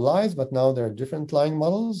you allow lies, but now there are different lying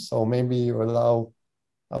models. So maybe you allow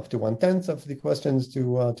up to 1/10 of the questions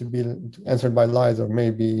to be answered by lies, or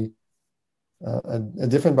maybe a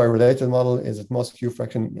different by related model is at most Q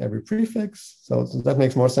fraction every prefix. So that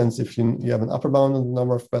makes more sense if you have an upper bound on the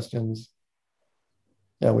number of questions.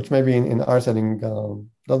 Yeah, which maybe in our setting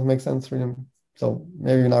doesn't make sense really. So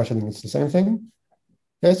maybe in our setting it's the same thing.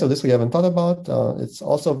 Okay, so this we haven't thought about. It's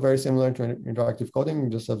also very similar to interactive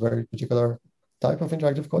coding, just a very particular type of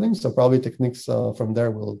interactive coding. So probably techniques from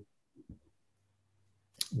there will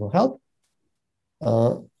help.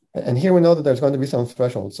 And here we know that there's going to be some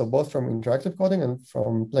thresholds. So both from interactive coding and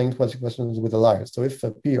from playing questions with a liar. So if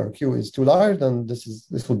P or Q is too large, then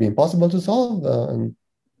this will be impossible to solve.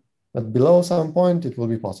 But below some point, it will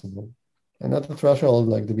be possible. And at the threshold,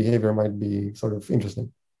 like the behavior might be sort of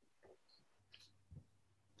interesting.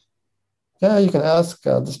 Yeah, you can ask,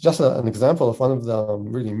 this is just an example of one of the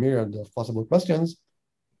really myriad of possible questions.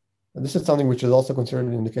 And this is something which is also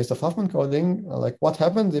considered in the case of Huffman coding, like what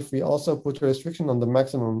happens if we also put a restriction on the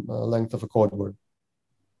maximum length of a code word?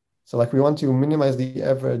 So like we want to minimize the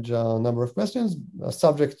average number of questions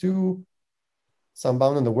subject to some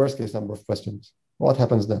bound on the worst case number of questions. What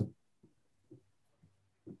happens then?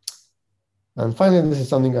 And finally, this is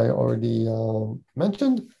something I already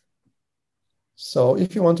mentioned. So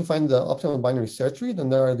if you want to find the optimal binary search tree, then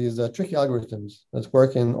there are these tricky algorithms that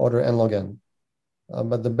work in order n log n.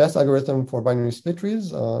 But the best algorithm for binary split trees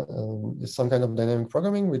is some kind of dynamic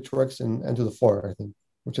programming, which works in n to the 4, I think,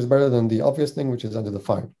 which is better than the obvious thing, which is n to the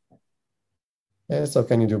 5. Okay, so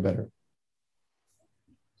can you do better?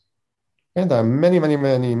 And there are many, many,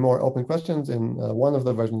 many more open questions in one of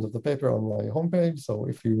the versions of the paper on my homepage. So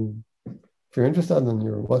if you're interested, then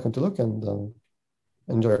you're welcome to look and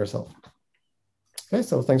enjoy yourself. Okay,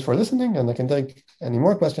 so thanks for listening, and I can take any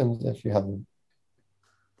more questions if you have them.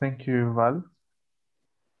 Thank you, Val.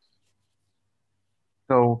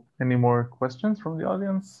 So any more questions from the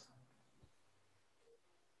audience?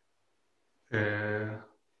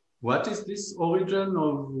 What is this origin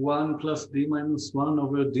of 1 plus d minus 1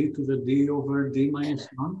 over d to the d over d minus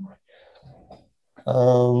 1?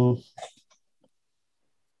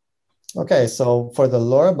 Okay, so for the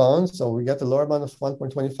lower bound, so we get the lower bound of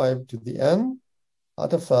 1.25 to the n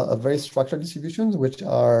out of a very structured distributions, which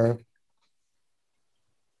are,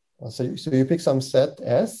 so you pick some set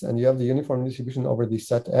S and you have the uniform distribution over the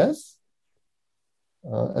set S.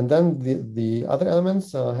 And then the other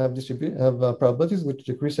elements have probabilities which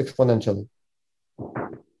decrease exponentially.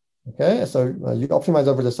 Okay, so you optimize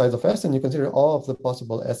over the size of S and you consider all of the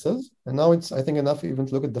possible S's. And now it's, I think, enough even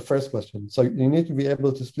to look at the first question. So you need to be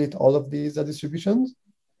able to split all of these distributions.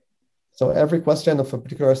 So every question of a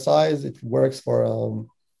particular size, it works for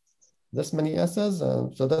this many S's.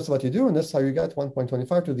 So that's what you do. And that's how you get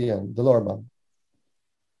 1.25 to the end, the lower bound.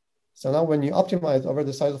 So now when you optimize over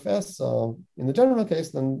the size of S, in the general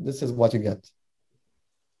case, then this is what you get.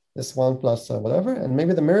 This one plus whatever. And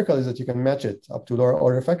maybe the miracle is that you can match it up to lower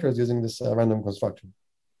order factors using this random construction.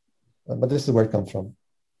 But this is where it comes from.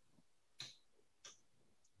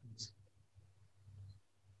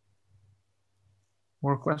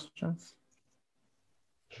 More questions?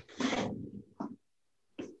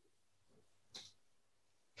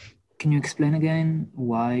 Can you explain again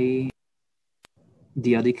why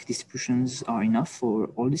dyadic distributions are enough for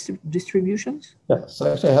all distributions? Yeah,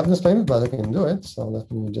 so actually I haven't explained it, but I can do it. So let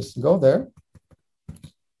me just go there.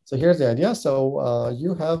 So here's the idea. So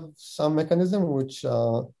you have some mechanism which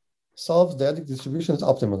solves dyadic distributions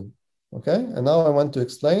optimally. Okay, and now I want to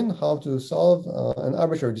explain how to solve an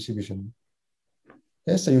arbitrary distribution.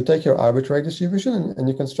 Okay, so you take your arbitrary distribution and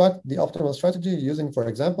you construct the optimal strategy using, for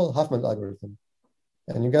example, Huffman's algorithm.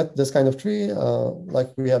 And you get this kind of tree like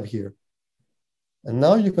we have here. And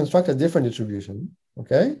now you construct a different distribution,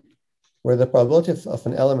 okay, where the probability of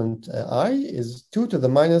an element I is 2 to the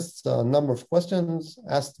minus number of questions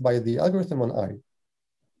asked by the algorithm on I.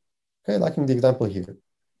 Okay, like in the example here.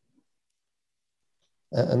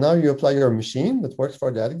 And now you apply your machine that works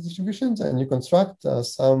for dyadic distributions and you construct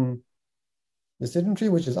some decision tree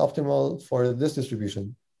which is optimal for this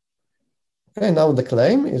distribution. Okay, now the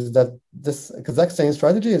claim is that this exact same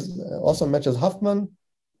strategy is also matches Huffman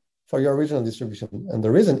for your original distribution. And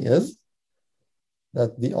the reason is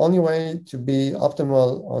that the only way to be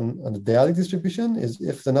optimal on the dyadic distribution is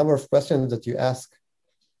if the number of questions that you ask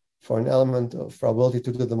for an element of probability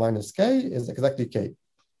 2 to the minus k is exactly k.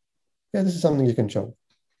 Okay, this is something you can show.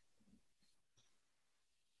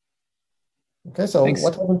 Okay, so Thanks.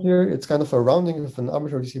 what happened here? It's kind of a rounding of an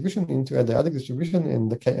arbitrary distribution into a dyadic distribution in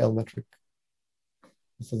the KL metric.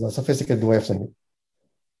 This is a sophisticated way of saying it.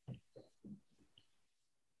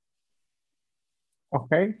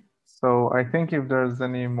 Okay, so I think if there's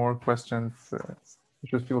any more questions, you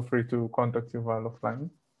should feel free to contact Yuval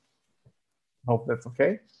offline. Hope that's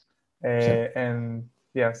okay. Sure. And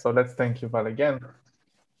yeah, so let's thank Yuval again.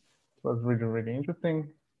 It was really, really interesting.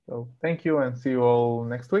 So thank you and see you all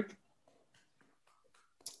next week.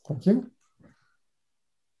 Thank you.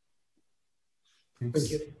 Thanks.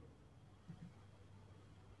 Thank you.